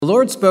The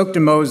Lord spoke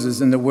to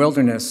Moses in the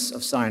wilderness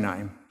of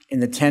Sinai, in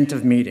the tent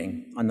of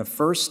meeting, on the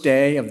first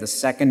day of the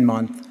second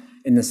month,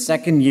 in the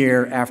second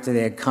year after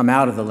they had come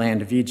out of the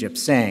land of Egypt,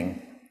 saying,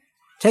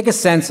 "Take a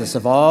census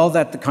of all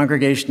that the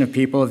congregation of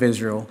people of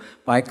Israel,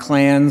 by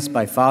clans,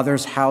 by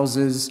fathers'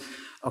 houses,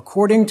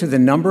 according to the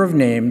number of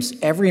names,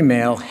 every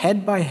male,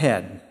 head by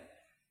head,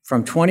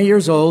 from 20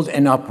 years old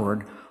and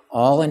upward,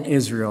 all in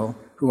Israel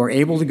who are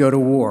able to go to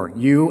war.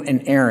 You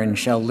and Aaron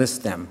shall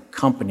list them,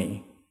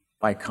 company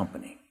by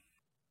company."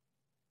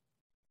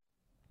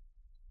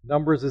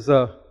 Numbers is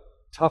a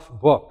tough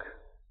book.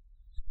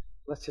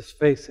 Let's just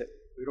face it.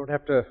 We don't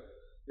have to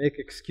make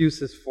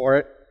excuses for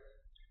it.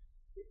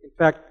 In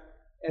fact,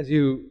 as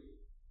you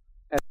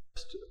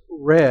just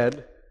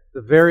read,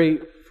 the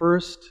very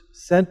first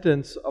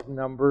sentence of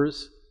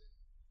Numbers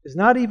is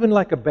not even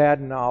like a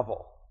bad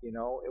novel. You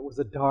know, it was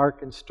a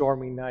dark and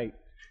stormy night.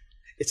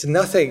 It's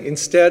nothing.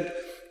 Instead,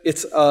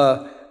 it's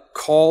a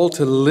call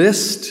to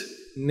list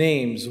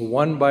names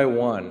one by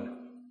one.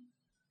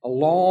 A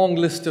long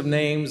list of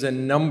names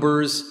and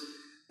numbers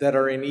that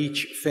are in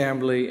each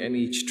family and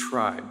each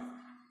tribe.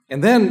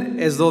 And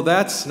then, as though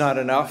that's not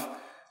enough,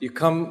 you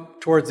come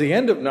towards the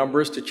end of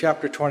Numbers to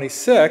chapter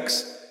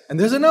 26, and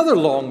there's another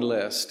long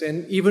list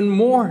and even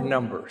more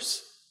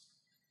numbers.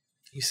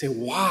 You say,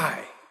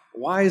 why?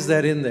 Why is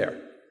that in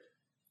there?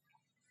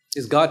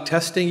 Is God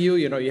testing you?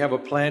 You know, you have a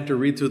plan to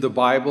read through the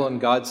Bible,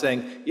 and God's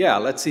saying, yeah,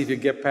 let's see if you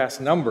get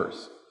past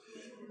Numbers.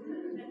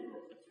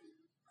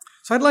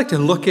 So I'd like to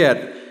look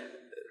at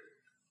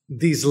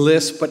these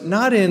lists, but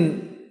not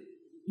in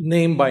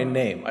name by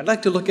name. I'd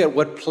like to look at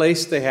what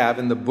place they have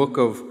in the book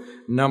of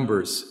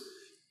Numbers.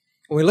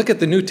 When we look at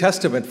the New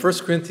Testament, 1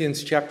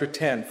 Corinthians chapter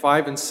 10,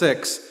 5 and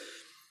 6,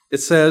 it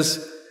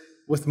says,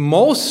 with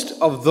most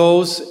of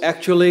those,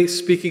 actually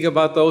speaking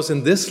about those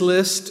in this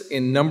list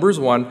in Numbers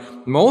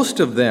 1,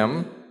 most of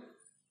them,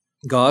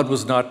 God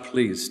was not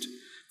pleased,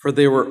 for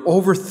they were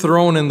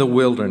overthrown in the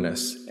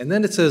wilderness. And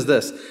then it says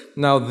this,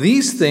 now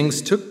these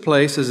things took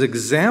place as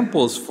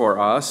examples for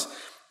us,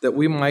 that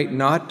we might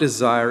not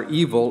desire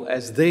evil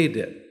as they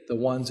did, the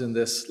ones in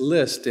this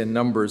list in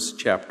Numbers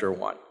chapter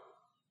 1.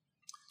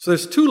 So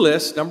there's two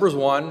lists, Numbers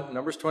 1,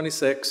 Numbers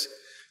 26,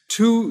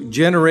 two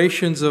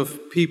generations of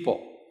people.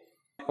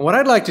 And what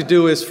I'd like to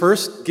do is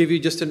first give you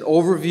just an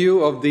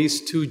overview of these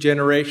two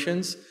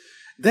generations.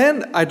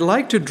 Then I'd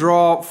like to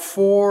draw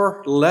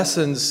 4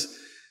 lessons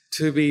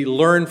to be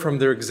learned from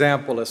their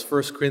example, as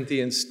 1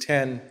 Corinthians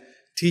 10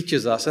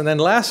 teaches us. And then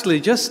lastly,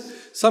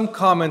 just some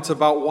comments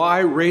about why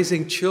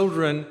raising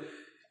children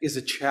is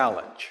a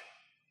challenge.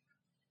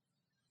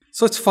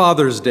 So it's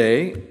Father's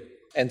Day,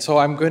 and so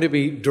I'm going to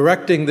be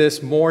directing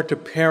this more to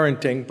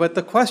parenting. But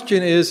the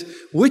question is,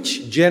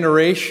 which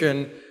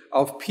generation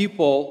of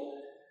people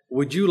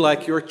would you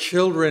like your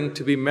children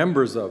to be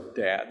members of,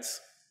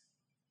 dads?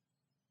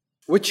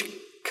 Which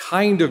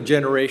kind of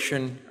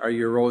generation are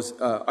you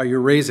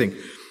raising?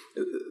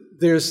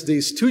 There's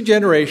these 2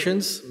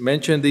 generations,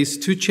 mentioned these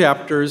 2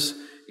 chapters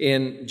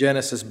in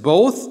Genesis.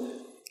 Both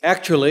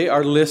actually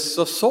are lists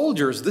of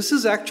soldiers. This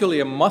is actually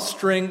a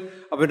mustering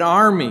of an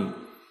army.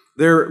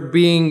 They're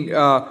being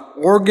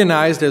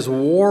organized as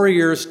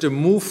warriors to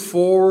move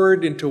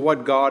forward into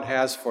what God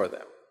has for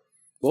them.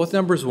 Both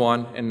Numbers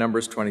 1 and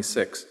Numbers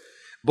 26.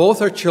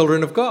 Both are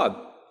children of God.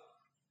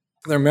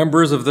 They're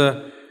members of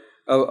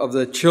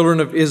the children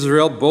of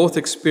Israel. Both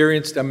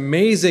experienced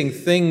amazing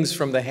things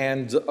from the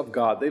hands of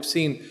God. They've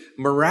seen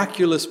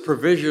miraculous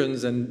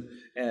provisions and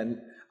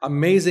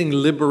amazing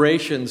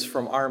liberations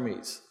from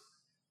armies.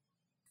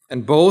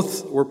 And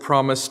both were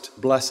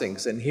promised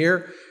blessings. And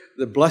here,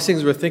 the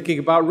blessings we're thinking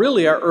about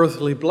really are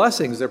earthly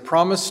blessings. They're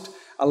promised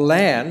a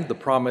land, the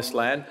promised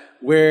land,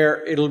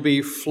 where it'll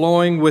be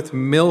flowing with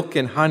milk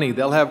and honey.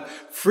 They'll have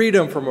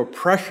freedom from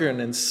oppression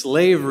and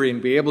slavery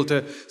and be able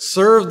to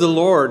serve the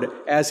Lord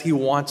as He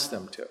wants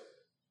them to.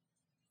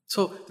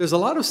 So there's a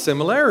lot of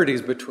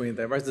similarities between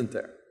them, isn't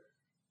there?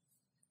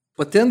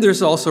 But then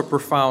there's also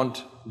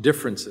profound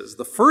differences.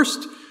 The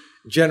first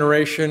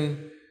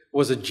generation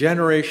was a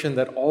generation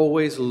that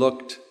always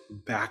looked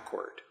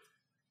backward.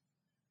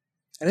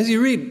 And as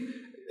you read,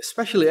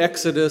 especially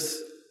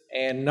Exodus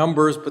and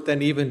Numbers, but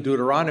then even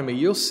Deuteronomy,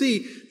 you'll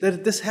see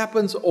that this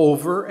happens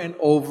over and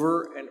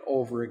over and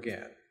over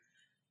again.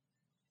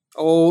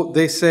 Oh,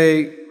 they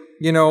say,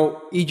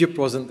 Egypt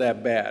wasn't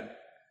that bad.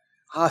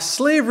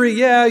 Slavery,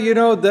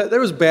 there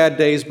was bad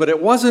days, but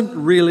it wasn't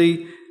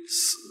really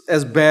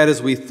as bad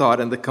as we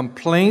thought. And the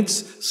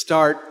complaints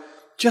start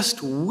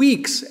just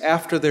weeks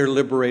after they're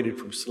liberated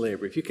from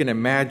slavery, if you can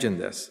imagine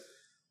this.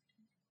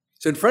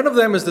 So in front of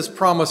them is this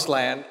promised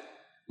land.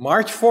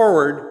 March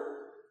forward,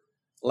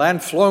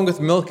 land flowing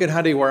with milk and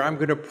honey, where I'm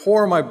going to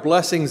pour my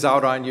blessings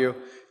out on you.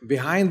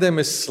 Behind them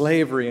is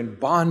slavery and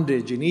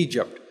bondage in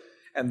Egypt.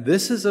 And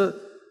this is a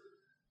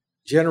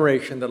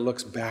generation that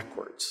looks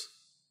backwards.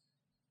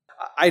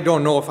 I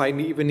don't know if I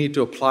even need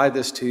to apply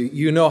this to you.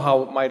 You know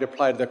how it might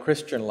apply to the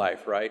Christian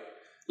life, right?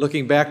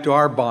 Looking back to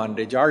our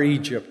bondage, our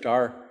Egypt,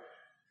 our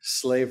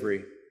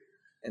slavery.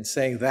 and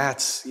saying,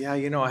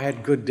 I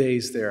had good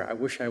days there. I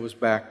wish I was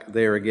back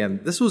there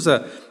again. This was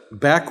a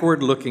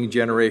backward-looking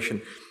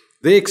generation.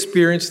 They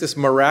experienced this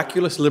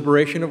miraculous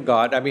liberation of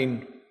God. I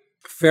mean,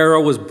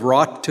 Pharaoh was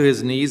brought to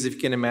his knees, if you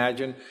can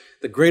imagine.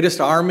 The greatest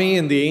army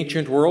in the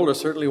ancient world, or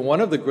certainly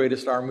one of the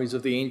greatest armies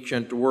of the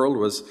ancient world,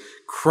 was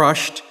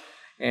crushed,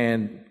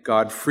 and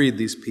God freed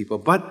these people.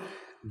 But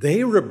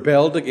they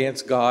rebelled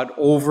against God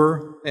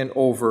over and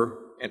over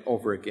and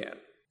over again.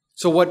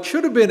 So what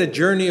should have been a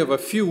journey of a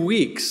few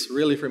weeks,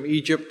 really from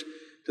Egypt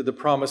to the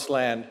Promised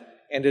Land,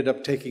 ended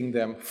up taking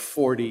them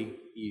 40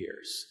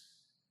 years.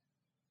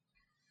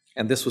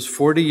 And this was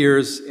 40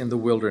 years in the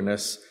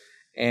wilderness.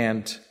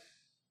 And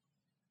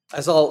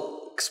as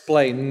I'll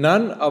explain,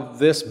 none of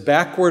this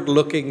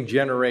backward-looking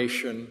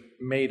generation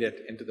made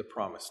it into the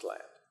Promised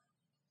Land.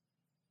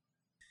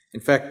 In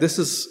fact, this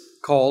is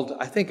called,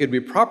 I think it'd be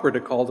proper to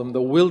call them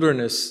the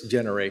wilderness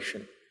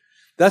generation.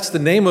 That's the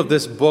name of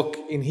this book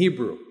in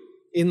Hebrew,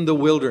 In the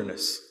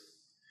Wilderness.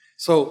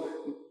 So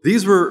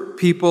these were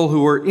people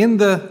who were in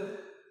the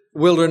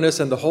wilderness,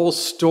 and the whole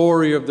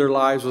story of their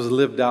lives was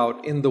lived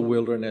out in the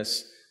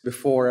wilderness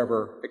before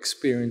ever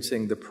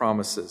experiencing the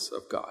promises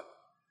of God.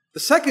 The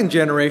second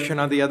generation,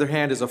 on the other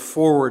hand, is a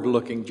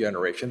forward-looking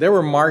generation. They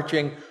were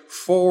marching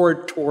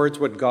forward towards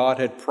what God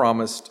had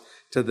promised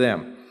to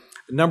them.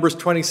 In Numbers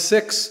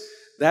 26,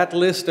 that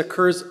list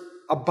occurs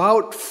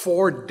about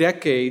 4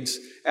 decades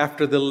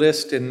after the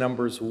list in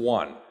Numbers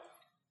 1.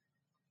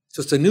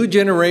 So it's a new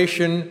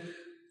generation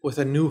with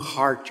a new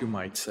heart, you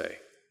might say.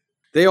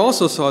 They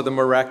also saw the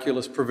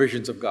miraculous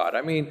provisions of God.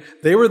 I mean,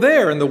 they were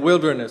there in the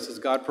wilderness as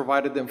God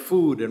provided them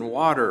food and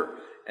water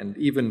and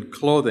even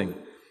clothing.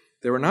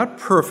 They were not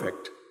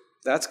perfect.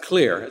 That's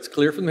clear. It's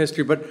clear from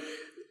history, but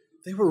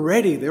they were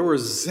ready. They were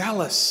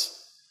zealous.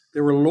 They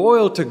were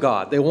loyal to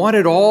God. They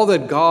wanted all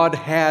that God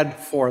had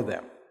for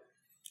them.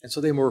 And so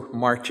they were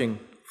marching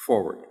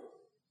forward.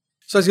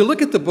 So as you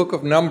look at the book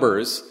of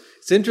Numbers,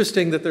 it's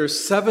interesting that there are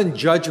 7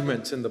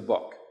 judgments in the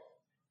book,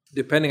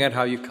 depending on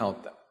how you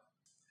count them.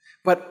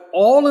 But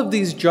all of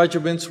these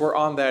judgments were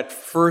on that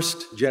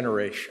first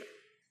generation.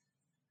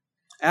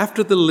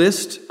 After the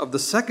list of the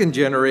second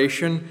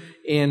generation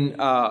in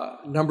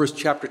Numbers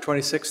chapter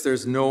 26,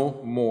 there's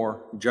no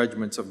more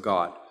judgments of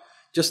God.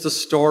 Just the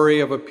story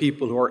of a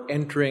people who are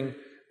entering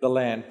the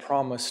land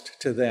promised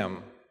to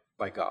them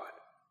by God.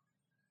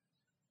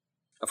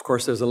 Of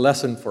course, there's a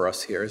lesson for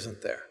us here,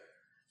 isn't there?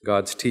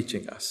 God's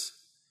teaching us.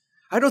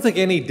 I don't think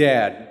any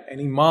dad,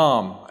 any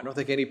mom, I don't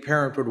think any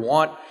parent would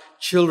want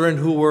children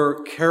who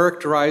were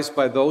characterized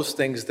by those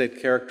things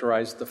that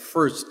characterized the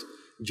first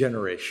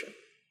generation.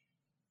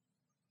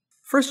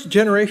 First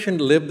generation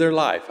lived their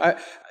life.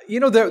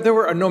 There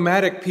were a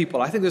nomadic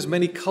people. I think there's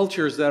many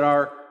cultures that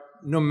are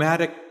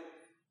nomadic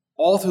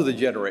all through the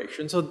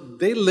generations. So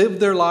they lived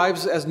their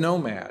lives as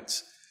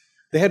nomads.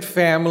 They had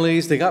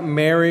families, they got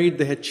married,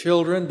 they had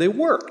children, they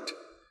worked.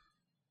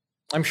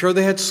 I'm sure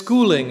they had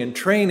schooling and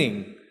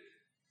training.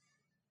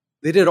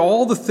 They did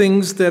all the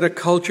things that a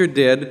culture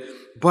did,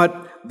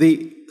 but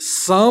the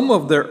sum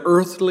of their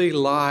earthly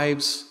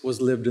lives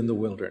was lived in the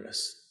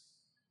wilderness.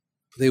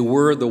 They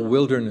were the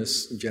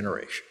wilderness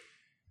generation.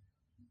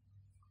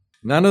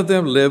 None of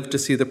them lived to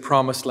see the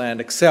promised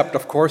land except,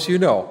 of course,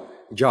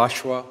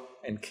 Joshua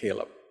and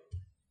Caleb.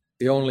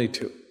 The only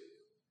 2.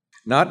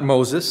 Not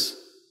Moses.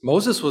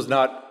 Moses was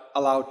not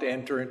allowed to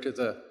enter into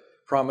the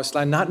promised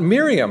land. Not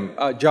Miriam,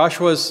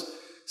 Moses'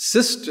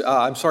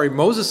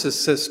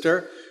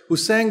 sister, who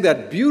sang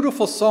that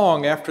beautiful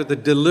song after the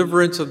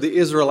deliverance of the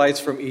Israelites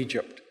from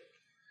Egypt.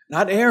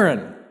 Not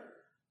Aaron,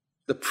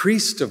 the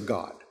priest of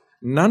God.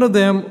 None of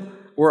them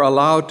were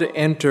allowed to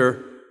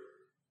enter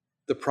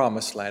the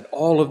promised land.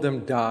 All of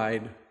them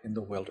died in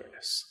the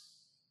wilderness.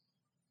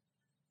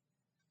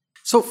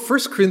 So 1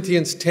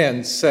 Corinthians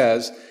 10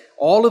 says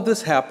all of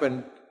this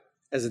happened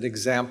as an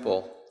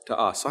example to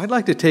us. So I'd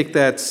like to take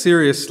that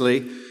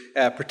seriously,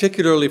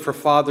 particularly for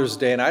Father's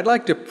Day, and I'd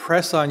like to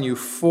press on you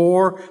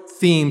 4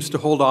 themes to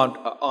hold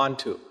on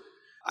to.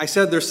 I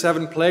said there's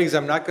 7 plagues.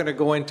 I'm not going to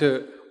go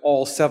into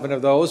all 7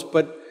 of those,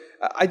 but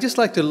I just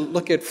like to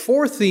look at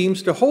 4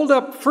 themes to hold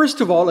up,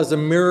 first of all, as a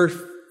mirror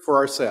for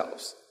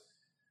ourselves.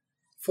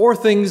 4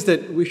 things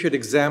that we should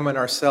examine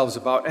ourselves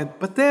about.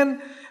 But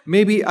then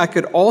maybe I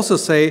could also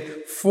say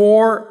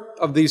 4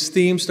 of these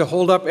themes to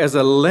hold up as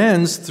a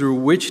lens through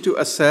which to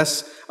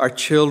assess our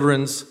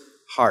children's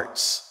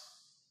hearts.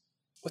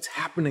 What's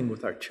happening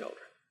with our children?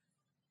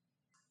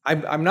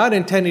 I'm not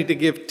intending to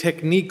give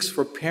techniques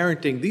for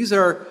parenting. These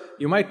are,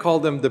 you might call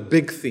them the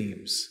big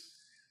themes,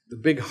 the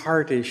big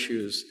heart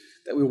issues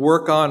that we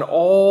work on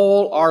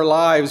all our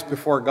lives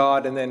before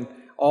God, and then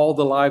all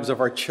the lives of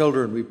our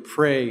children we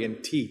pray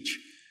and teach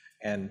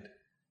and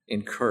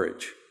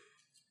encourage.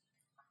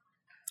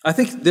 I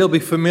think they'll be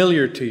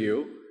familiar to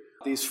you,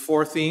 these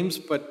 4 themes,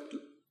 but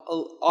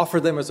I'll offer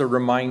them as a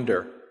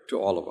reminder to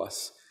all of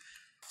us.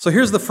 So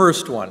here's the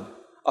first one: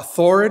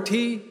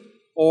 authority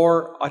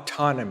or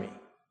autonomy.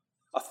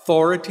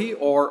 Authority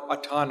or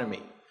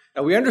autonomy.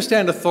 Now we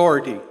understand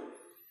authority.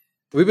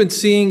 We've been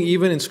seeing,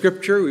 even in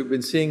Scripture, we've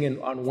been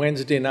seeing on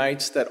Wednesday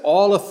nights, that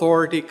all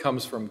authority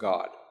comes from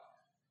God.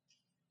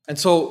 And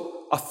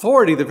so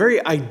authority, the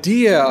very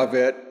idea of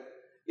it,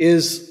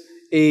 is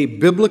a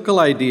biblical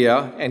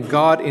idea, and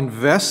God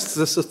invests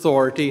this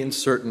authority in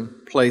certain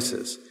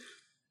places.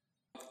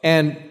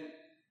 And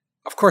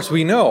of course,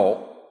 we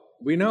know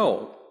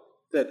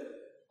that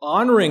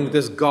honoring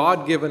this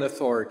God-given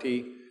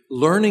authority,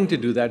 learning to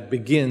do that,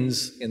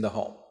 begins in the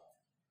home.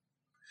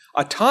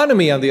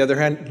 Autonomy, on the other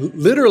hand,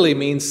 literally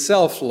means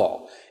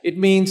self-law. It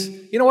means,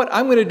 you know what,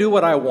 I'm going to do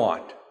what I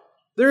want.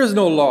 There is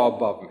no law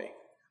above me.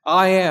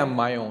 I am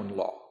my own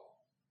law.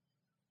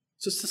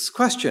 So it's this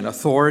question,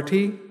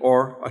 authority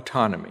or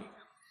autonomy.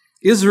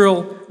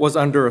 Israel was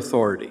under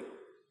authority.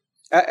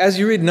 As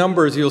you read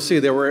Numbers, you'll see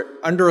they were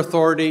under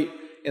authority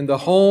in the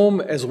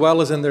home as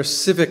well as in their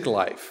civic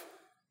life.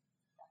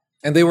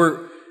 And they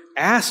were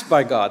asked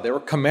by God, they were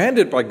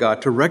commanded by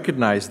God to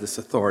recognize this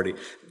authority.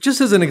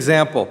 Just as an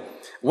example,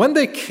 when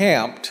you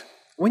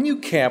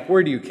camp,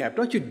 where do you camp?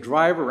 Don't you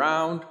drive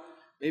around?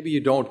 Maybe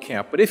you don't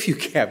camp, but if you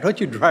camp, don't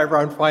you drive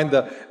around and find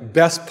the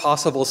best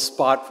possible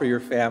spot for your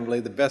family,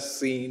 the best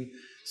scene,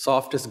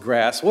 softest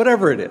grass,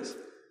 whatever it is?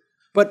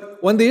 But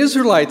when the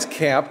Israelites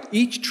camped,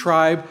 each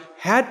tribe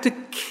had to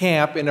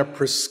camp in a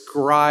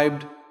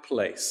prescribed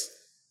place.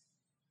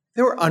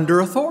 They were under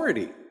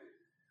authority.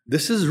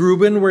 This is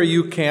Reuben where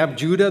you camp.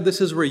 Judah,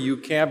 this is where you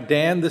camp.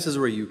 Dan, this is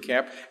where you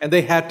camp. And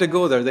they had to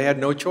go there. They had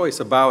no choice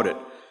about it.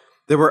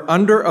 They were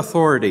under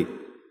authority.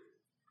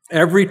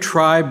 Every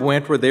tribe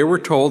went where they were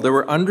told. They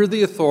were under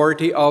the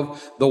authority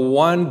of the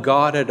one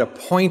God had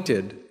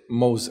appointed,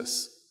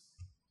 Moses.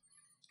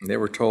 And they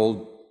were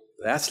told,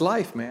 that's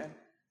life, man.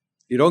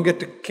 You don't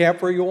get to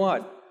camp where you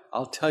want.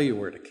 I'll tell you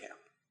where to camp.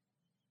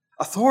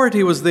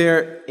 Authority was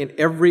there in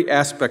every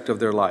aspect of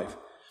their life.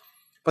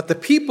 But the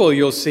people,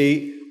 you'll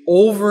see,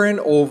 over and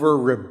over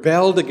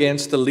rebelled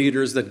against the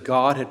leaders that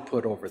God had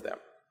put over them.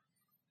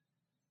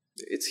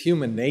 It's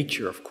human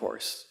nature, of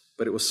course,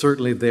 but it was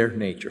certainly their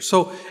nature.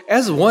 So,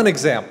 as one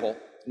example,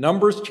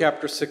 Numbers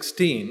chapter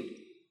 16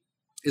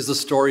 is the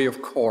story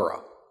of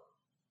Korah.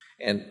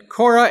 And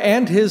Korah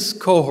and his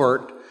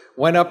cohort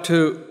went up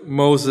to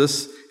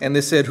Moses and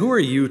they said, "Who are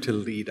you to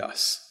lead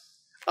us?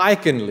 I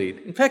can lead.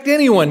 In fact,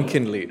 anyone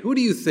can lead. Who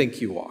do you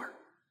think you are?"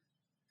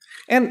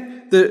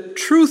 And the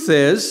truth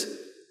is,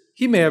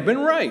 he may have been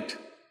right.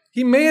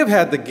 He may have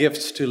had the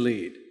gifts to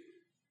lead.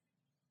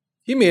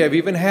 He may have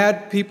even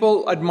had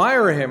people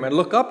admire him and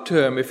look up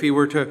to him if he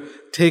were to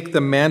take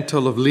the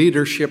mantle of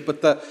leadership.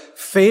 But the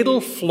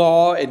fatal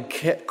flaw in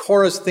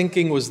Korah's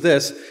thinking was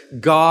this: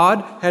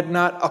 God had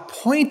not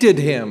appointed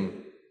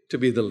him to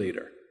be the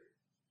leader.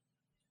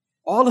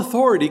 All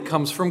authority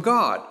comes from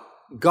God.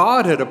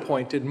 God had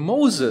appointed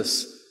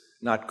Moses,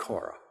 not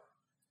Korah.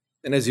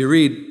 And as you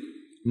read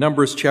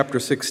Numbers chapter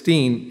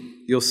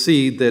 16, you'll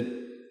see that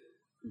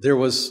there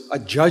was a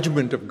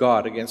judgment of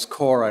God against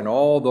Korah and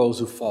all those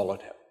who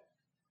followed him.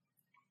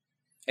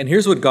 And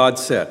here's what God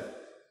said.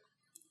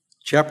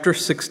 Chapter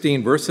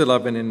 16, verse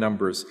 11 in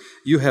Numbers,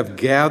 "You have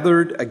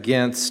gathered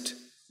against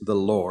the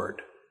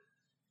Lord."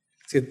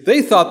 See,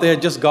 they thought they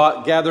had just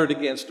gathered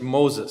against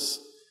Moses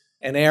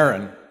and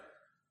Aaron.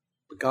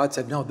 But God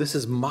said, no, this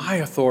is my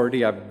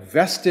authority. I've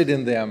vested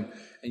in them,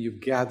 and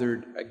you've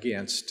gathered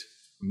against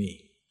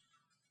me.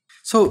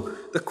 So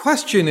the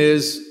question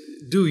is,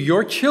 do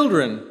your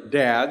children,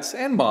 dads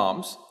and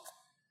moms,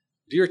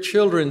 do your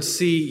children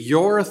see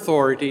your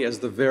authority as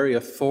the very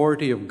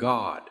authority of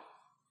God?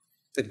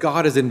 That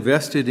God has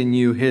invested in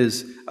you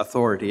his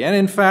authority. And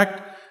in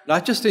fact,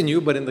 not just in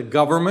you, but in the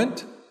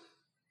government,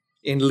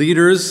 in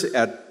leaders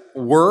at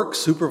work,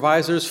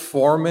 supervisors,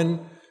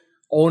 foremen,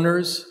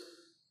 owners,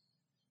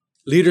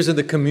 leaders in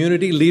the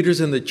community,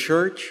 leaders in the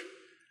church.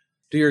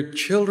 Do your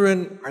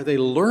children, are they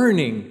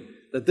learning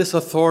that this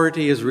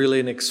authority is really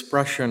an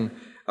expression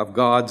of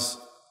God's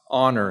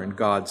honor and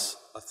God's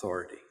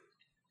authority?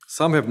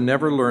 Some have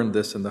never learned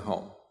this in the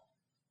home.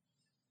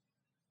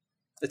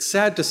 It's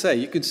sad to say,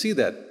 you can see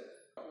that.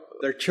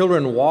 Their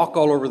children walk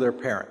all over their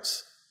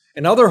parents.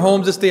 In other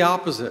homes, it's the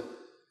opposite.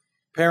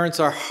 Parents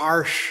are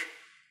harsh.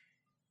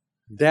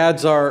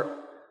 Dads are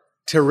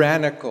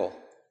tyrannical.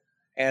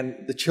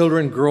 And the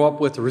children grow up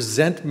with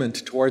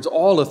resentment towards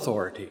all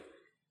authority.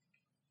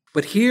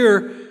 But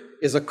here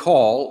is a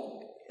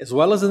call, as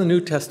well as in the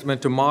New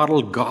Testament, to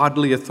model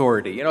godly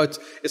authority. You know,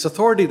 it's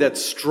authority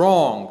that's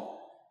strong,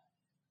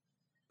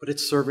 but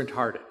it's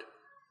servant-hearted.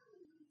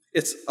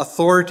 It's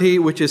authority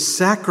which is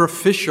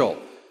sacrificial.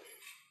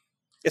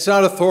 It's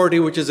not authority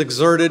which is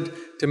exerted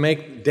to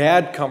make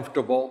dad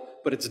comfortable,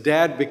 but it's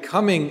dad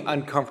becoming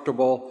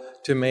uncomfortable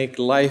to make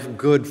life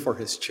good for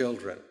his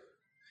children.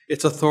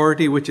 It's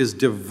authority which is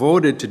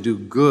devoted to do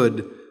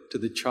good to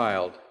the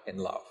child in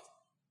love.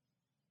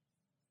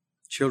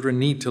 Children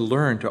need to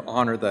learn to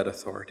honor that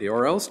authority,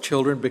 or else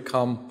children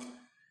become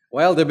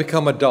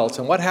adults.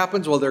 And what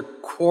happens? Well, they're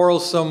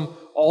quarrelsome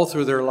all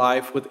through their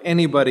life with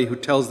anybody who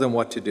tells them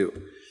what to do.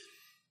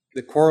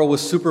 They quarrel with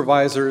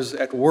supervisors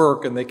at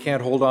work and they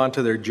can't hold on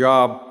to their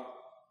job.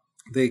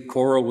 They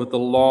quarrel with the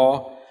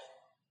law.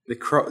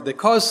 They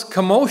cause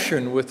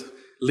commotion with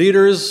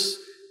leaders,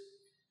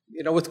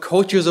 with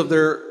coaches of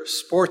their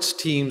sports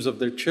teams, of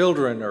their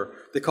children, or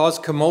they cause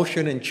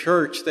commotion in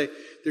church.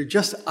 They're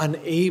just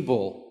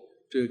unable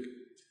to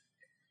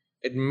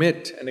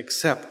admit and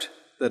accept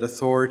that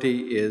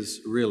authority is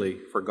really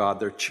for God.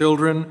 They're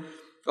children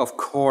of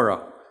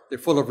Korah. They're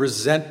full of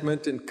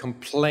resentment and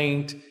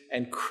complaint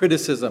and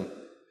criticism.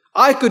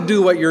 I could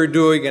do what you're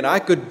doing, and I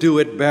could do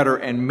it better,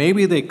 and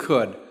maybe they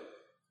could,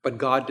 but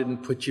God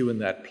didn't put you in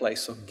that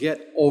place, so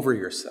get over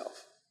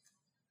yourself.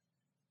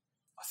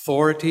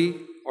 Authority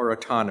or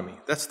autonomy.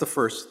 That's the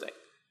first thing.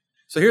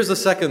 So here's the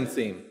second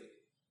theme.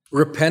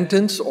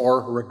 Repentance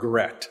or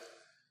regret.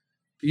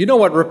 You know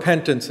what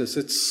repentance is.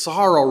 It's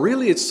sorrow.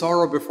 Really, it's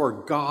sorrow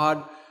before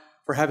God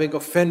for having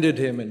offended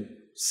Him and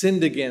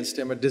sinned against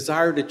Him, a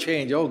desire to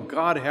change. Oh,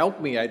 God, help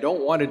me. I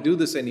don't want to do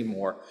this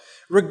anymore.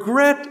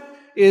 Regret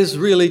is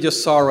really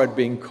just sorrow at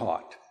being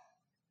caught.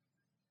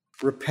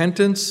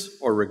 Repentance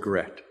or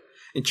regret.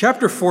 In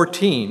chapter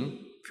 14,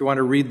 if you want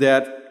to read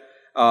that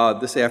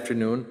this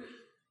afternoon,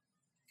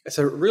 it's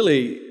a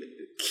really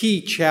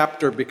key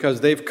chapter because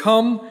they've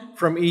come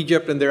from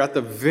Egypt and they're at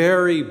the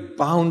very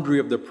boundary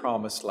of the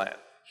promised land.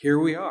 Here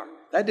we are.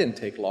 That didn't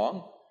take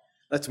long.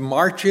 Let's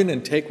march in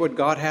and take what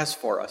God has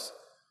for us.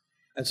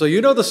 And so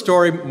you know the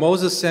story.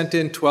 Moses sent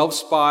in 12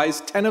 spies.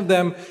 10 of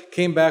them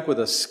came back with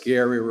a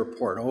scary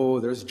report. Oh,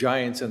 there's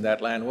giants in that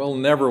land. We'll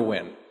never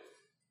win.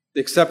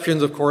 The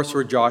exceptions, of course,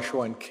 were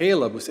Joshua and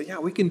Caleb, who said, yeah,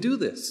 we can do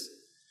this.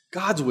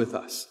 God's with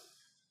us.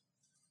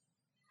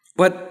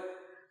 But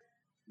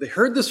they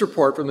heard this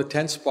report from the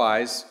 10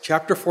 spies.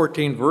 Chapter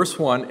 14, verse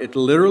 1, it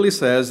literally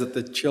says that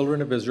the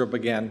children of Israel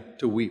began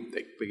to weep.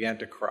 They began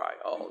to cry.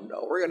 Oh,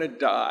 no, we're going to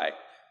die.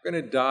 We're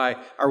going to die.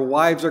 Our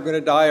wives are going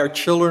to die. Our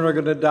children are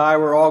going to die.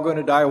 We're all going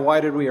to die. Why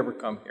did we ever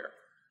come here?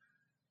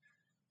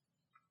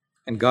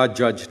 And God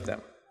judged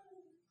them.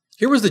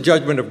 Here was the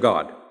judgment of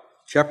God.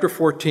 Chapter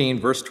 14,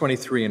 verse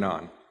 23 and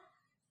on.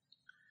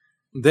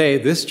 They,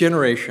 this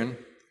generation,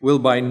 will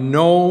by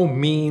no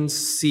means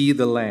see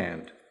the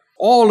land.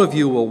 All of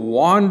you will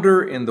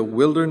wander in the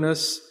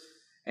wilderness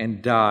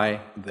and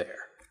die there.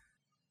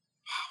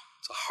 Wow,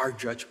 it's a hard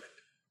judgment.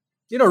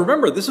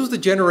 Remember, this was the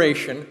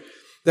generation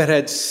that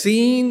had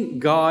seen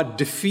God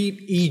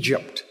defeat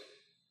Egypt,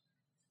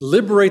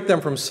 liberate them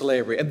from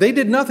slavery. And they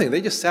did nothing.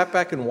 They just sat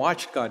back and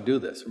watched God do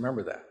this.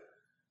 Remember that.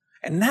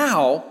 And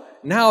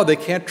now they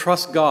can't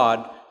trust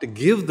God to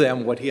give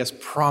them what He has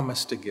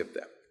promised to give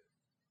them.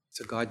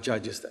 So God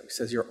judges them. He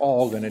says, you're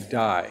all going to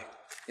die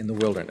in the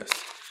wilderness.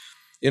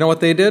 You know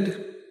what they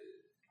did?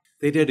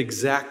 They did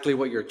exactly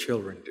what your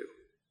children do.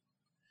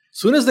 As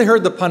soon as they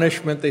heard the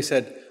punishment, they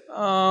said,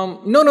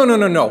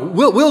 no.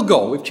 We'll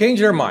go. We've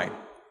changed our mind.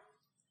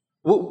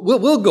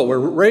 We'll go. We're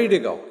ready to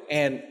go.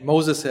 And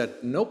Moses said,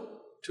 nope,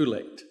 too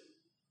late.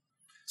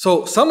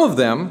 So some of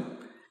them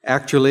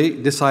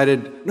actually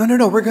decided,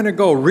 no, we're going to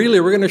go.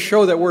 Really, we're going to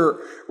show that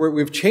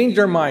we've changed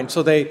our mind.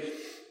 So they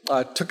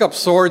took up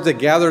swords. They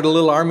gathered a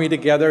little army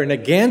together. And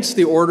against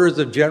the orders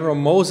of General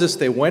Moses,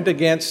 they went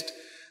against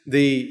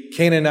the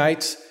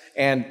Canaanites.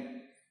 And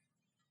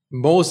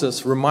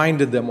Moses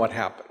reminded them what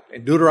happened.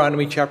 In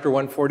Deuteronomy chapter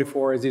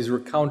 144, as he's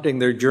recounting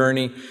their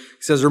journey,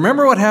 he says,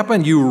 remember what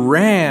happened? You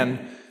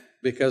ran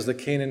because the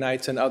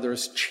Canaanites and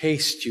others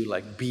chased you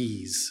like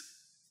bees.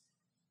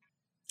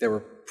 They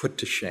were put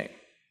to shame.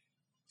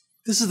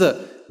 This is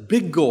the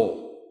big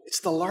goal.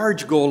 It's the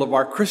large goal of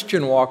our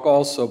Christian walk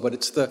also, but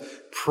it's the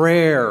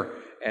prayer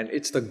and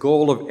it's the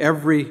goal of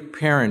every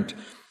parent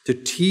to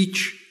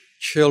teach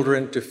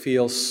children to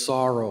feel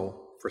sorrow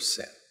for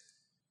sin.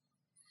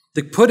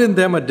 To put in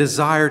them a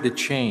desire to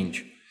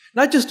change.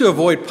 Not just to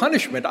avoid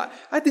punishment.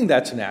 I think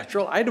that's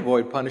natural. I'd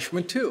avoid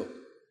punishment too.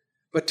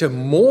 But to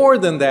more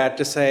than that,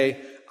 to say,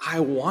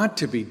 I want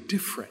to be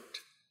different.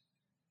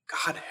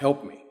 God,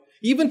 help me.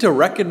 Even to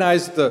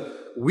recognize the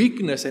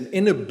weakness and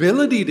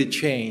inability to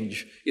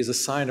change is a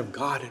sign of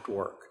God at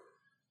work.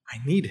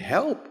 I need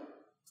help.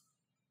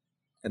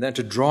 And then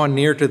to draw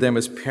near to them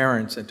as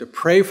parents and to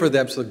pray for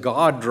them so that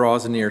God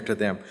draws near to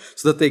them,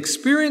 so that they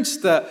experience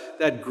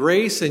that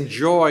grace and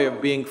joy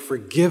of being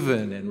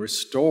forgiven and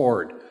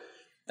restored,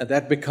 and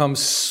that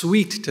becomes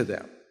sweet to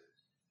them,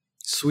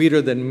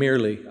 sweeter than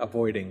merely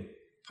avoiding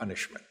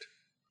punishment.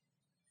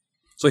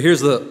 So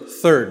here's the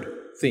third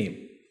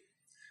theme.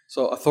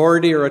 So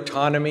authority or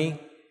autonomy,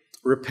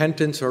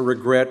 repentance or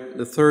regret.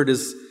 The third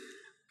is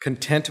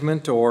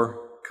contentment or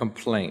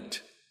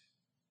complaint.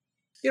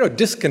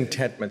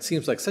 Discontentment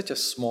seems like such a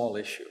small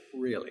issue,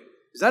 really.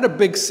 Is that a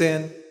big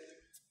sin?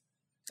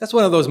 That's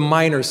one of those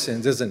minor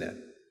sins, isn't it?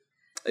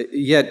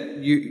 Yet,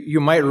 you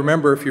might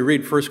remember if you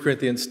read 1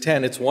 Corinthians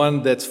 10, it's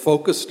one that's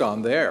focused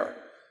on there.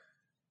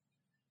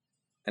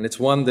 And it's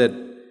one that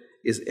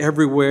is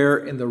everywhere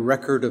in the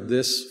record of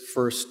this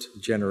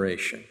first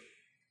generation.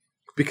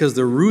 Because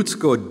the roots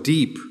go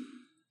deep.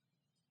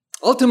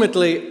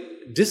 Ultimately,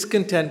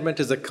 discontentment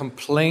is a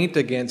complaint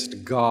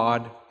against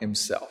God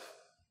Himself.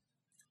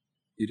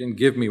 You didn't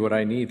give me what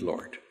I need,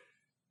 Lord.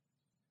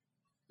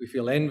 We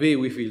feel envy,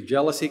 we feel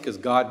jealousy because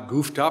God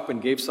goofed up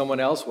and gave someone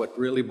else what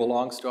really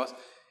belongs to us.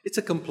 It's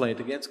a complaint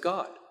against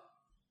God.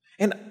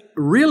 And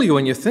really,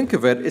 when you think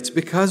of it, it's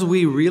because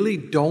we really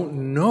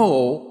don't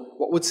know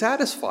what would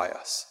satisfy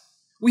us.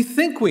 We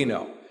think we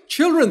know.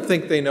 Children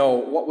think they know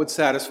what would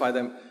satisfy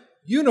them.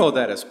 You know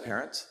that as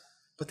parents,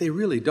 but they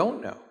really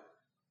don't know.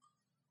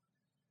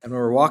 And when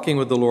we're walking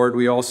with the Lord,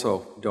 we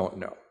also don't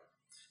know.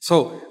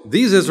 So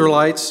these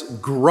Israelites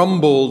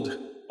grumbled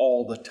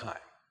all the time.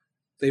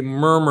 They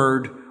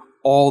murmured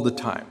all the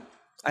time.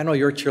 I know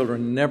your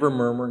children never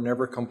murmur,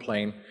 never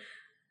complain,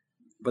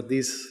 but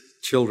these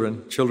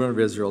children of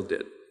Israel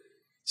did.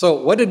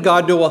 So what did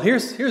God do? Well,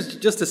 here's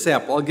just a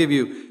sample. I'll give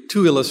you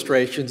 2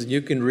 illustrations, and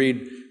you can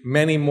read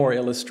many more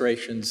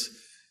illustrations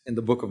in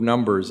the book of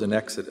Numbers and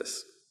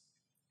Exodus.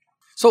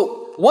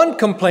 So one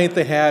complaint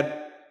they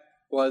had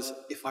was,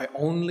 if I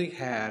only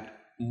had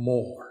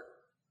more.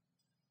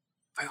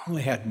 If I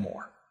only had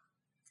more.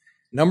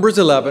 Numbers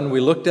 11, we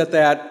looked at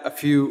that a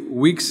few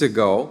weeks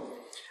ago.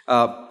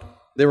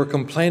 They were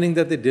complaining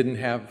that they didn't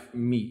have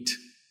meat.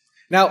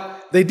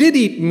 Now, they did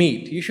eat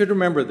meat. You should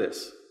remember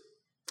this.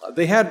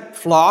 They had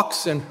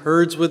flocks and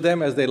herds with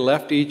them as they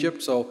left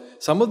Egypt, so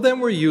some of them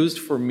were used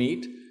for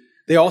meat.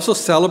 They also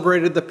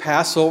celebrated the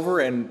Passover,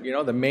 and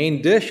the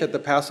main dish at the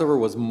Passover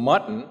was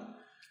mutton.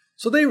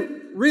 So they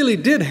really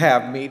did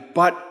have meat,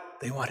 but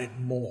they wanted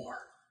more.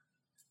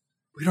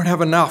 We don't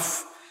have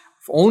enough.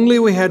 If only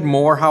we had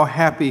more, how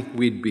happy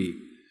we'd be.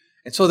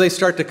 And so they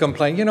start to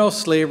complain,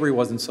 slavery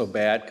wasn't so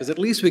bad, because at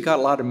least we got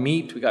a lot of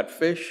meat, we got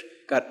fish,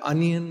 got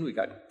onion, we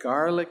got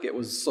garlic, it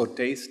was so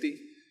tasty.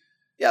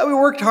 Yeah, we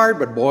worked hard,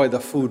 but boy, the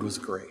food was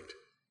great.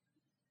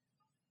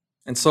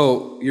 And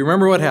so you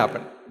remember what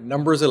happened.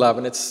 Numbers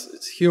 11,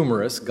 it's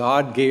humorous.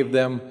 God gave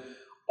them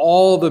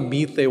all the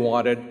meat they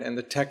wanted, and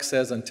the text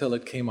says until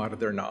it came out of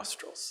their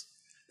nostrils.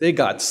 They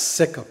got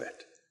sick of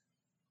it.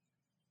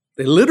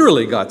 They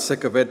literally got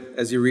sick of it,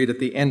 as you read at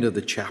the end of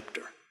the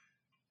chapter.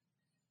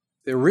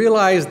 They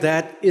realized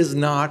that is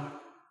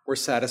not where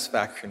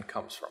satisfaction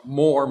comes from.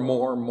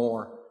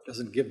 More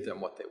doesn't give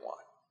them what they want.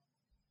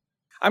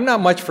 I'm not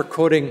much for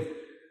quoting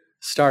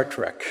Star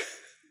Trek,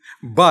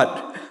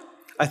 but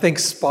I think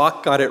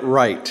Spock got it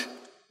right.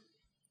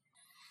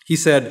 He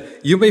said,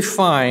 "You may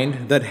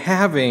find that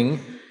having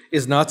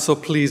is not so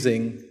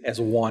pleasing as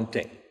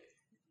wanting."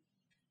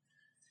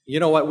 You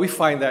know what? We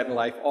find that in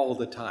life all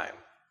the time.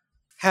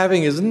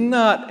 Having is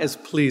not as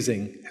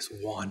pleasing as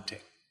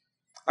wanting.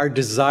 Our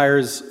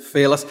desires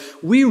fail us.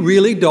 We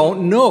really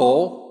don't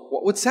know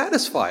what would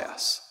satisfy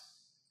us.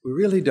 We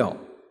really don't.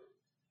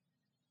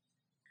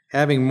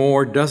 Having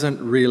more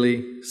doesn't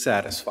really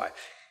satisfy.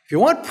 If you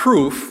want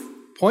proof,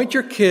 point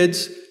your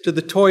kids to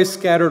the toys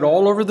scattered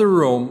all over the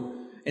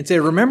room and say,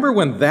 remember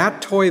when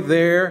that toy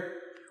there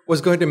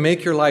was going to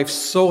make your life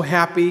so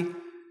happy,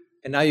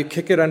 and now you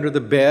kick it under the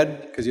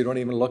bed because you don't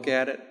even look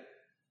at it?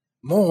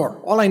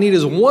 More. All I need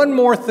is one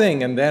more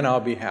thing, and then I'll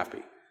be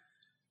happy.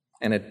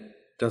 And it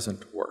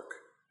doesn't work.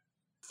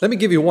 Let me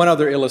give you one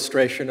other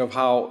illustration of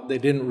how they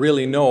didn't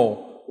really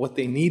know what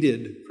they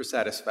needed for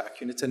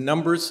satisfaction. It's in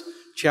Numbers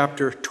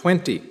chapter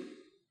 20.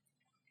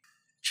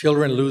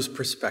 Children lose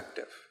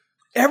perspective.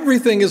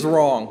 Everything is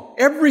wrong.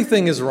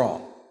 Everything is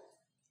wrong.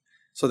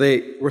 So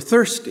they were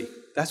thirsty.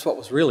 That's what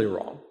was really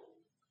wrong.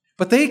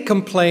 But they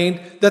complained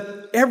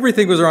that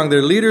everything was wrong.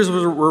 Their leaders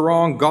were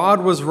wrong.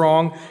 God was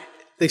wrong.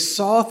 They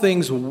saw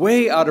things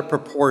way out of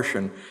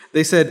proportion.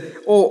 They said,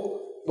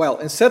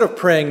 instead of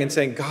praying and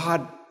saying,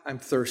 God, I'm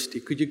thirsty.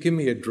 Could you give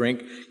me a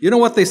drink? You know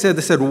what they said?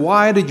 They said,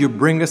 why did you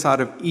bring us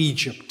out of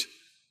Egypt?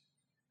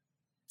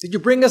 Did you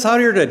bring us out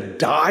here to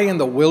die in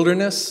the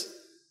wilderness?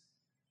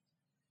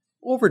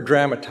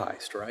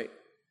 Over-dramatized, right?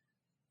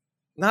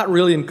 Not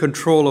really in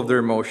control of their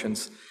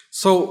emotions.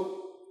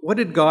 So what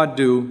did God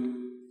do?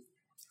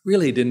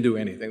 Really, he didn't do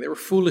anything. They were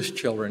foolish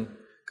children.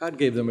 God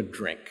gave them a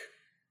drink.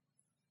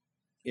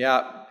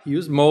 Yeah, he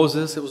used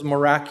Moses. It was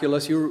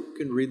miraculous. You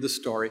can read the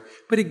story.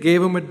 But he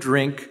gave them a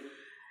drink,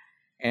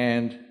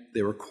 and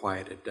they were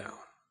quieted down.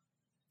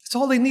 That's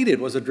all they needed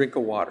was a drink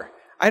of water.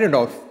 I don't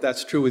know if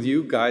that's true with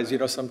you guys.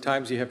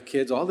 Sometimes you have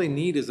kids. All they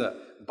need is a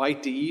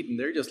bite to eat, and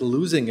they're just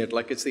losing it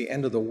like it's the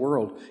end of the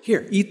world.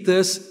 Here, eat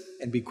this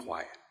and be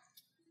quiet.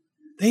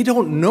 They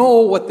don't know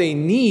what they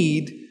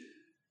need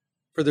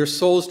for their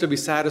souls to be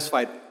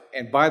satisfied.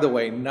 And by the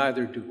way,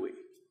 neither do we.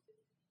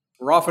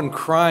 We're often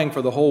crying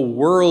for the whole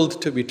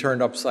world to be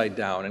turned upside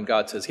down, and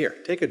God says, here,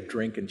 take a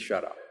drink and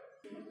shut up.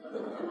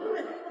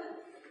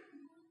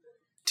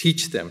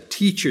 Teach them.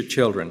 Teach your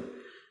children.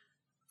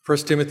 1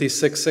 Timothy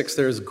 6:6,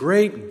 there is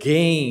great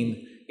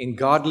gain in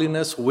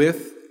godliness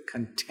with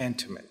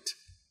contentment.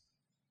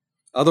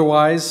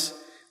 Otherwise,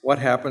 what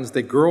happens?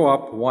 They grow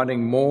up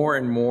wanting more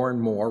and more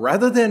and more,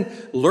 rather than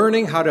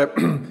learning how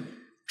to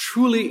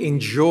truly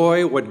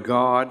enjoy what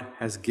God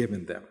has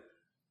given them.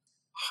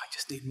 I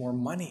just need more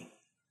money.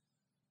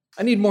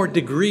 I need more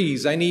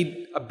degrees. I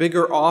need a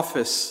bigger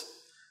office.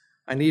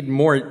 I need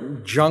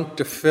more junk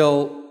to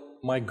fill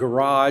my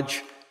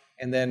garage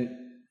and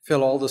then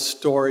fill all the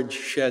storage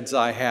sheds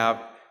I have.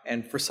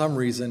 and for some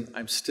reason,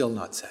 I'm still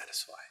not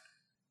satisfied.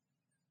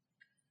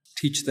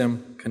 Teach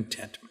them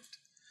contentment.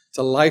 It's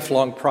a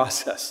lifelong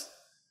process,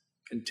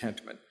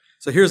 contentment.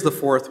 So here's the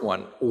fourth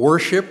one,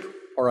 worship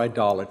or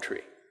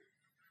idolatry.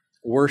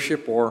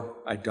 Worship or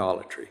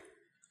idolatry.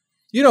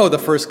 You know the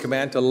first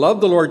command, to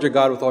love the Lord your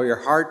God with all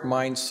your heart,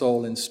 mind,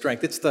 soul, and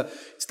strength. It's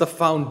the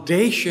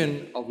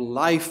foundation of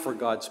life for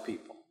God's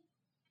people.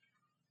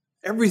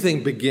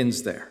 Everything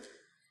begins there.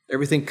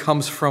 Everything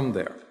comes from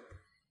there.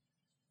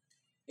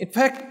 In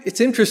fact,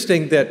 it's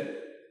interesting that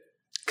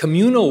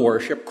communal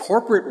worship,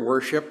 corporate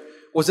worship,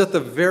 was at the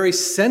very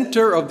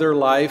center of their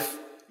life,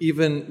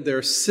 even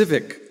their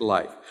civic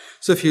life.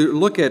 So if you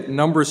look at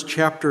Numbers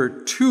chapter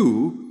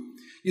 2,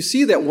 you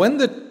see that when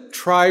the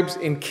tribes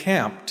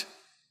encamped,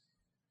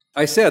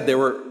 I said they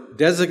were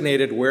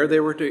designated where they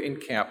were to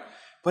encamp,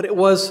 but it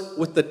was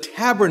with the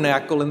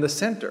tabernacle in the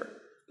center.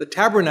 The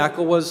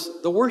tabernacle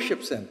was the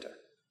worship center.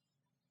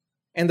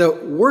 And the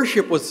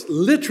worship was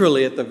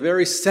literally at the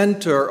very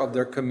center of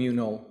their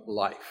communal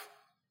life.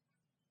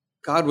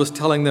 God was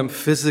telling them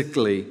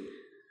physically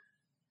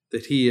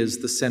that He is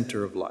the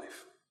center of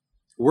life.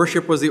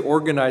 Worship was the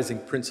organizing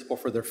principle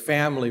for their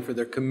family, for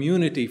their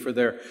community, for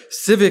their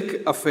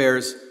civic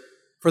affairs,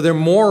 for their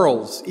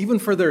morals, even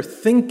for their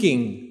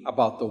thinking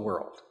about the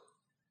world.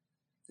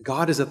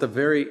 God is at the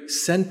very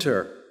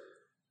center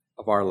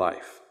of our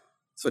life.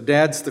 So,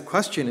 dads, the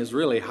question is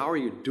really, how are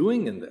you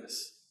doing in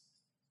this?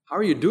 How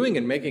are you doing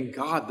in making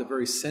God the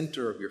very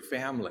center of your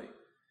family?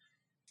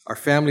 Our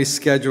family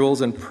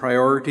schedules and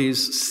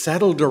priorities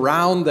settled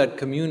around that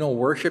communal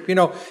worship. You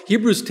know,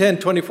 Hebrews 10,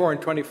 24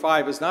 and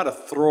 25 is not a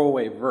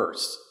throwaway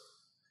verse.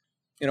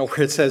 You know,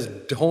 where it says,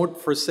 don't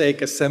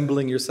forsake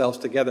assembling yourselves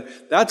together.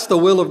 That's the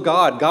will of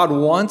God. God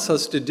wants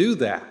us to do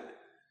that.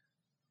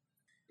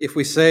 If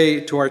we say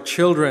to our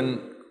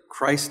children,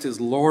 Christ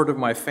is Lord of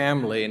my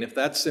family, and if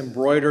that's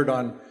embroidered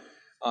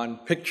on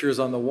pictures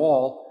on the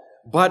wall,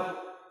 but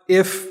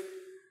if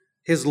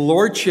His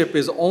lordship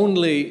is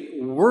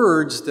only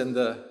words, then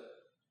the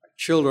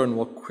children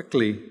will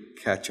quickly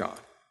catch on.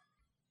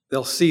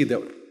 They'll see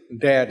that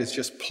Dad is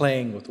just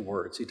playing with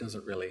words. He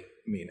doesn't really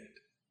mean it.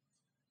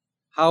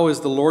 How is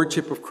the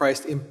lordship of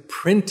Christ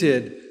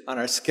imprinted on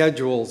our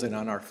schedules and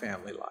on our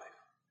family life?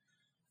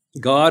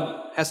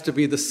 God has to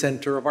be the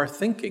center of our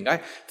thinking. I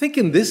think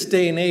in this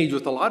day and age,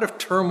 with a lot of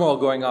turmoil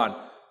going on,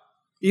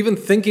 even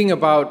thinking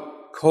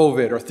about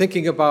COVID or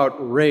thinking about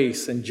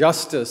race and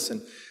justice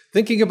and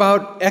thinking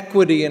about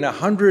equity in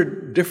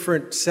 100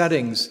 different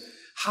settings,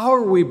 how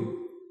are we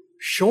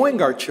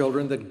showing our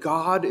children that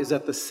God is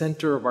at the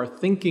center of our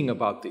thinking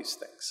about these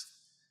things?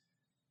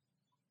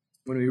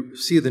 When we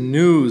see the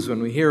news,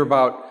 when we hear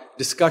about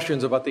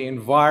discussions about the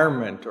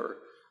environment or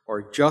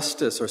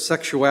justice or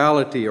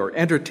sexuality or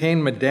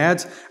entertainment,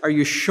 dads, are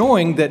you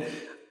showing that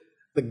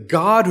the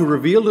God who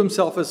revealed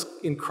Himself as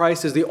in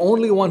Christ is the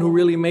only one who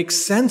really makes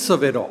sense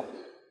of it all?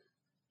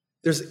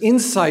 There's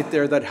insight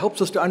there that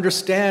helps us to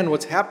understand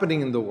what's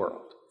happening in the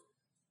world.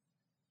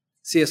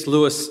 C.S.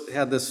 Lewis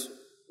had this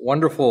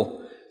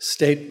wonderful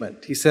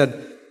statement. He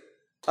said,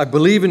 I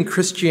believe in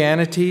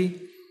Christianity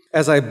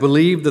as I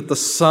believe that the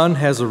sun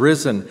has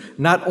risen,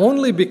 not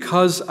only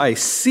because I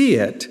see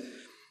it,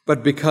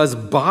 but because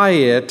by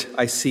it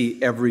I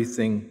see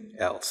everything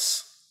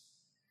else.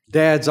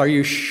 Dads, are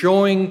you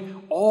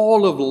showing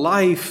all of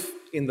life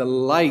in the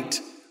light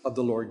of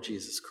the Lord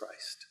Jesus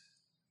Christ?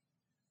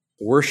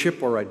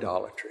 Worship or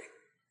idolatry?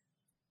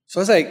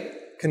 So as I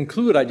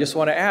conclude, I just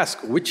want to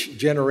ask, which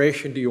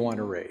generation do you want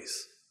to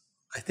raise?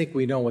 I think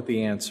we know what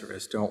the answer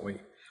is, don't we?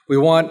 We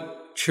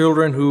want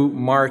children who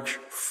march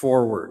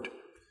forward.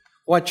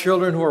 We want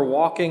children who are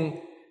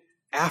walking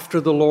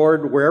after the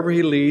Lord wherever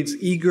He leads,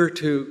 eager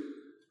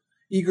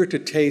to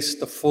taste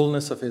the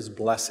fullness of His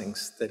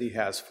blessings that He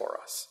has for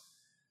us.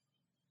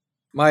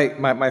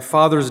 My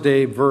Father's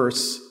Day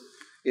verse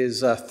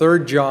is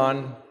 3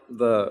 John,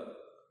 the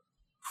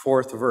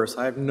 4th verse.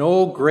 I have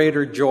no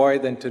greater joy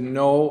than to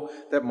know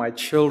that my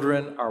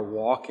children are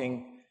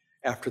walking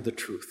after the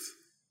truth.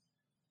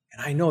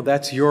 And I know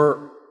that's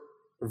your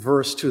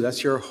verse too.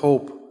 That's your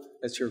hope.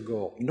 That's your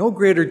goal. No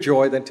greater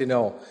joy than to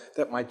know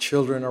that my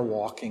children are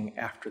walking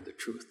after the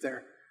truth.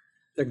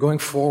 They're going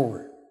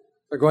forward.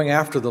 They're going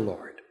after the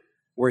Lord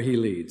where He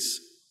leads.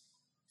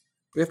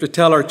 We have to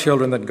tell our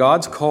children that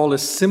God's call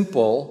is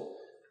simple,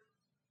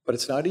 but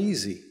it's not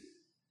easy.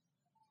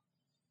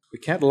 We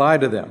can't lie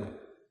to them.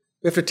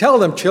 We have to tell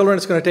them, children,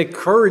 it's going to take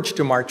courage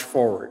to march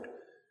forward.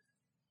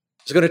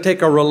 It's going to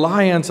take a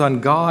reliance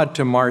on God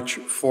to march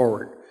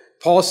forward.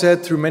 Paul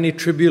said, through many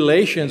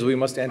tribulations we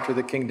must enter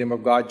the kingdom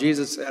of God.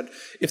 Jesus said,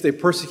 if they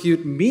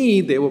persecute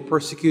me, they will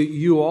persecute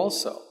you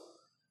also.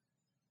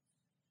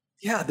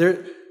 Yeah,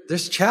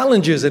 there's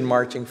challenges in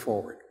marching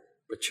forward.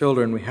 But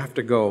children, we have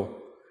to go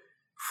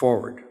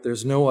forward.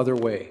 There's no other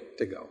way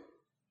to go.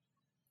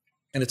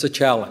 And it's a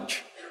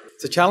challenge.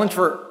 It's a challenge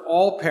for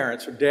all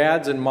parents, for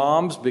dads and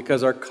moms,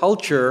 because our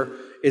culture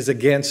is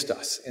against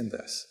us in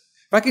this.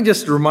 If I can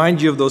just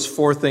remind you of those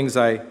 4 things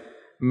I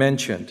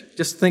mentioned,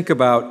 just think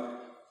about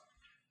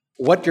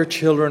what your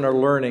children are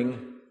learning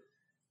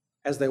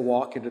as they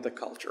walk into the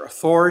culture.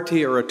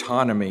 Authority or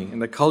autonomy. In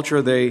the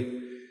culture, they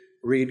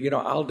read,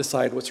 I'll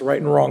decide what's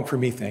right and wrong for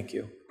me, thank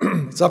you.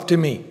 It's up to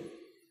me.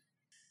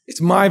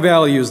 It's my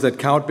values that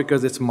count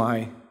because it's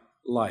my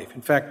life.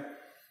 In fact,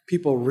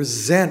 people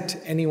resent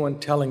anyone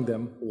telling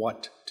them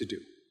what to do.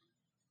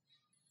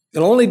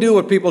 They'll only do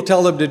what people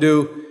tell them to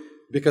do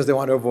because they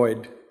want to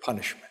avoid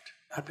punishment,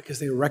 not because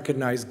they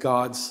recognize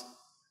God's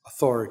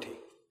authority.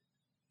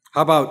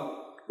 How about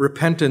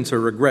repentance or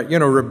regret?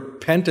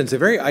 Repentance, the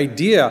very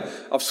idea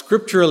of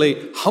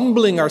scripturally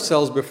humbling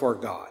ourselves before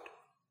God.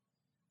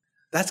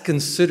 That's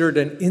considered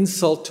an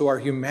insult to our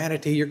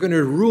humanity. You're going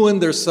to ruin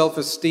their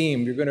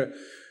self-esteem. You're going to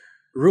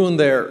ruin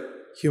their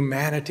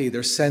humanity,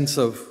 their sense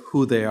of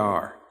who they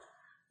are.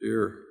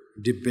 You're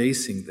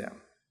debasing them.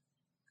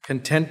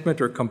 Contentment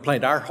or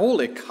complaint. Our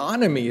whole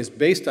economy is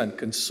based on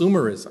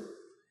consumerism.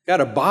 You got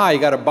to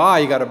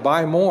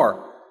buy more.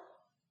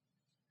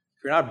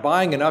 If you're not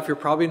buying enough, you're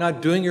probably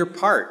not doing your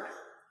part.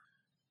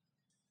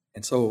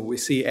 And so we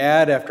see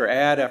ad after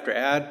ad after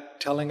ad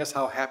telling us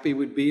how happy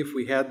we'd be if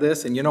we had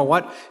this. And you know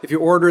what? If you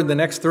order in the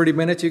next 30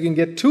 minutes, you can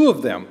get 2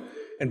 of them.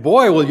 And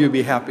boy, will you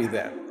be happy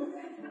then.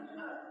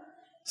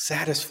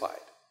 Satisfied.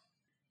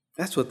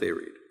 That's what they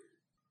read.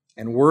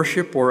 And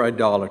worship or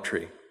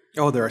idolatry.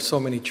 Oh, there are so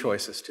many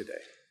choices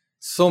today.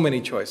 So many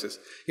choices.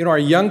 Our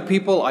young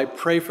people, I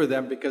pray for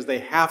them because they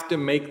have to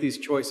make these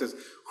choices.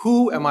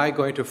 Who am I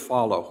going to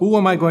follow? Who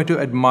am I going to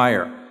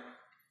admire?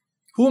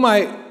 Who am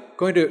I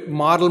going to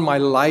model my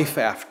life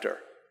after?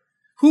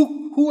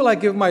 Who will I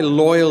give my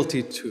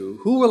loyalty to?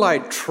 Who will I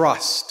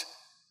trust?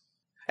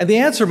 And the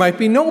answer might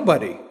be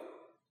nobody.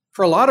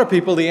 For a lot of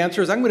people, the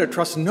answer is I'm going to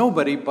trust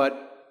nobody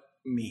but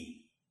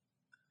me.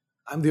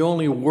 I'm the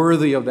only one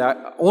worthy of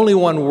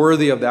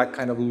that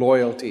kind of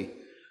loyalty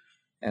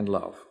and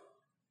love.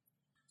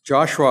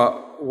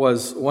 Joshua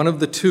was one of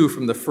the 2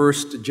 from the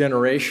first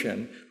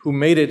generation who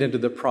made it into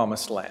the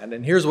promised land.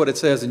 And here's what it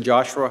says in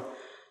Joshua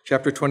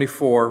chapter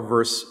 24,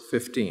 verse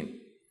 15.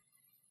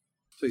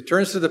 So he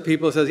turns to the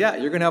people and says, yeah,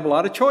 you're going to have a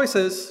lot of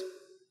choices.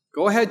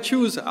 Go ahead,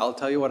 choose. I'll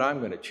tell you what I'm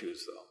going to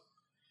choose, though.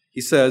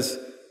 He says,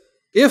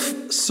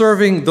 if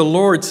serving the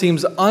Lord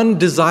seems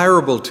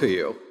undesirable to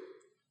you,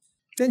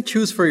 then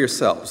choose for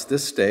yourselves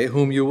this day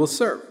whom you will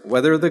serve,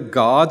 whether the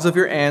gods of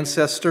your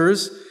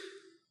ancestors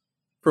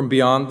from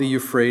beyond the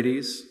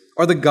Euphrates,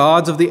 or the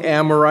gods of the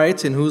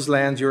Amorites in whose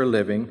lands you are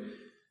living.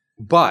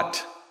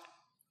 But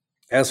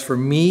as for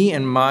me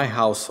and my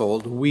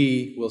household,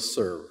 we will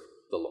serve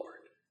the Lord.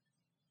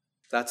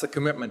 That's a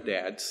commitment,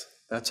 dads.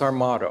 That's our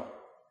motto.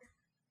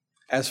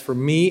 As for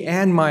me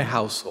and my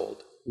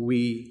household,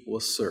 we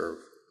will serve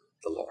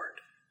the Lord.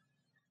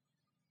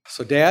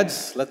 So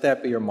dads, let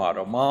that be your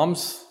motto.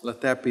 Moms,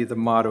 let that be the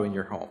motto in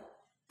your home.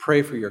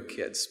 Pray for your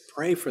kids.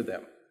 Pray for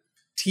them.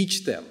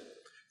 Teach them.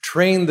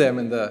 Train them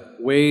in the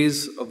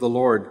ways of the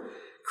Lord.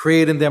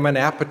 Create in them an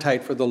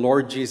appetite for the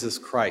Lord Jesus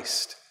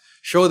Christ.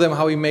 Show them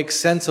how He makes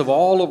sense of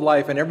all of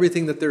life and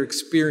everything that they're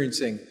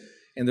experiencing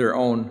in their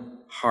own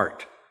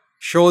heart.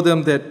 Show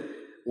them that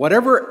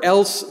whatever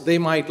else they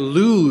might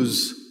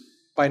lose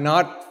by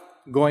not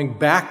going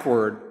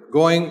backward,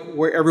 going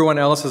where everyone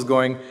else is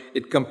going,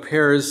 it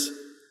compares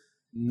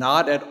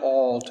not at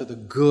all to the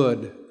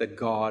good that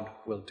God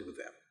will do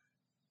them.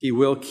 He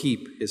will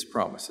keep His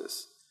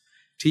promises.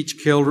 Teach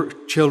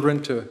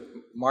children to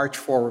march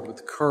forward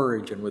with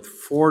courage and with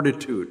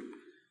fortitude,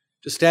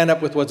 to stand up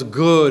with what's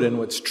good and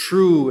what's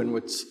true and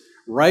what's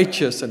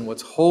righteous and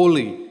what's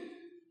holy,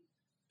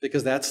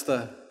 because that's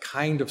the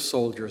kind of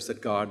soldiers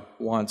that God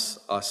wants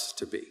us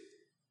to be.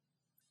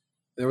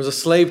 There was a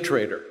slave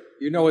trader.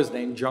 You know his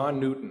name, John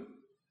Newton.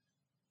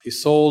 He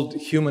sold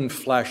human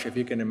flesh, if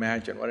you can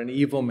imagine. What an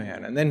evil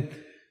man. And then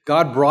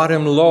God brought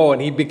him low,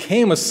 and he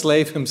became a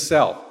slave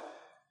himself.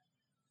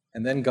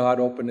 And then God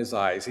opened his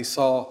eyes. He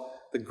saw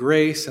the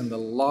grace and the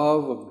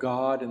love of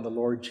God in the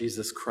Lord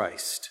Jesus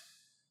Christ.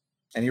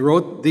 And he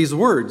wrote these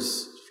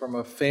words from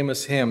a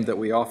famous hymn that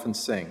we often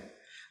sing.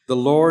 The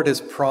Lord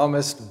has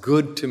promised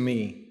good to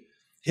me.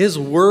 His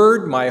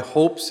word my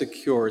hope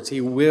secures. He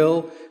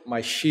will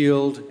my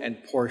shield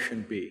and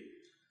portion be,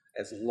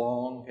 as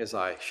long as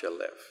I shall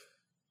live.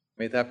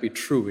 May that be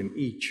true in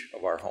each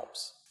of our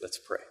homes. Let's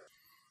pray.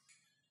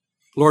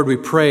 Lord, we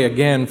pray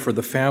again for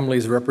the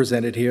families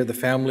represented here, the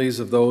families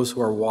of those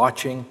who are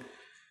watching.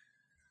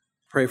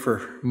 Pray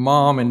for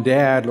mom and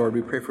dad, Lord.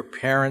 We pray for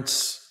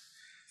parents.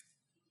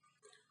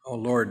 Oh,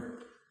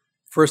 Lord,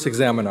 first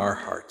examine our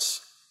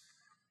hearts.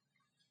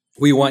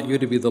 We want you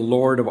to be the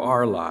Lord of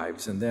our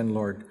lives. And then,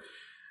 Lord,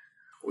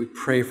 we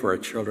pray for our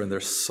children.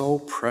 They're so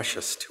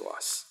precious to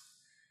us.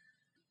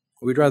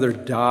 We'd rather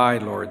die,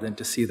 Lord, than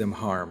to see them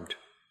harmed.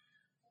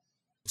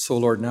 So,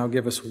 Lord, now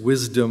give us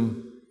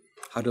wisdom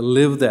how to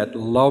live that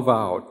love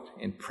out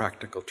in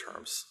practical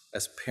terms.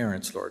 As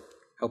parents, Lord,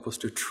 help us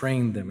to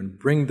train them and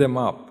bring them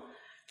up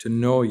to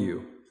know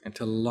you and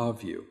to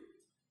love you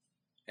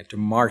and to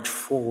march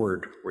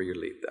forward where you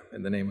lead them.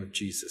 In the name of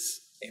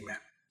Jesus,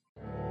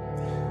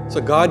 amen. So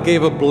God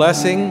gave a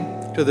blessing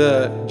to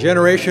the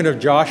generation of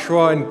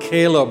Joshua and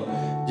Caleb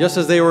just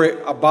as they were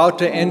about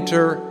to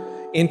enter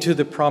into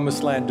the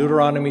promised land.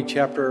 Deuteronomy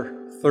chapter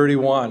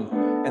 31.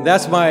 And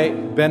that's my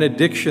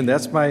benediction.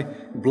 That's my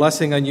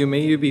blessing on you.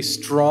 May you be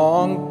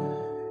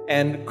strong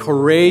and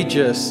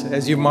courageous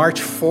as you march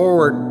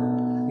forward,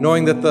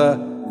 knowing that the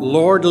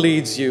Lord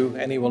leads you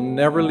and He will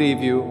never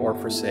leave you or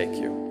forsake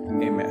you.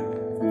 Amen.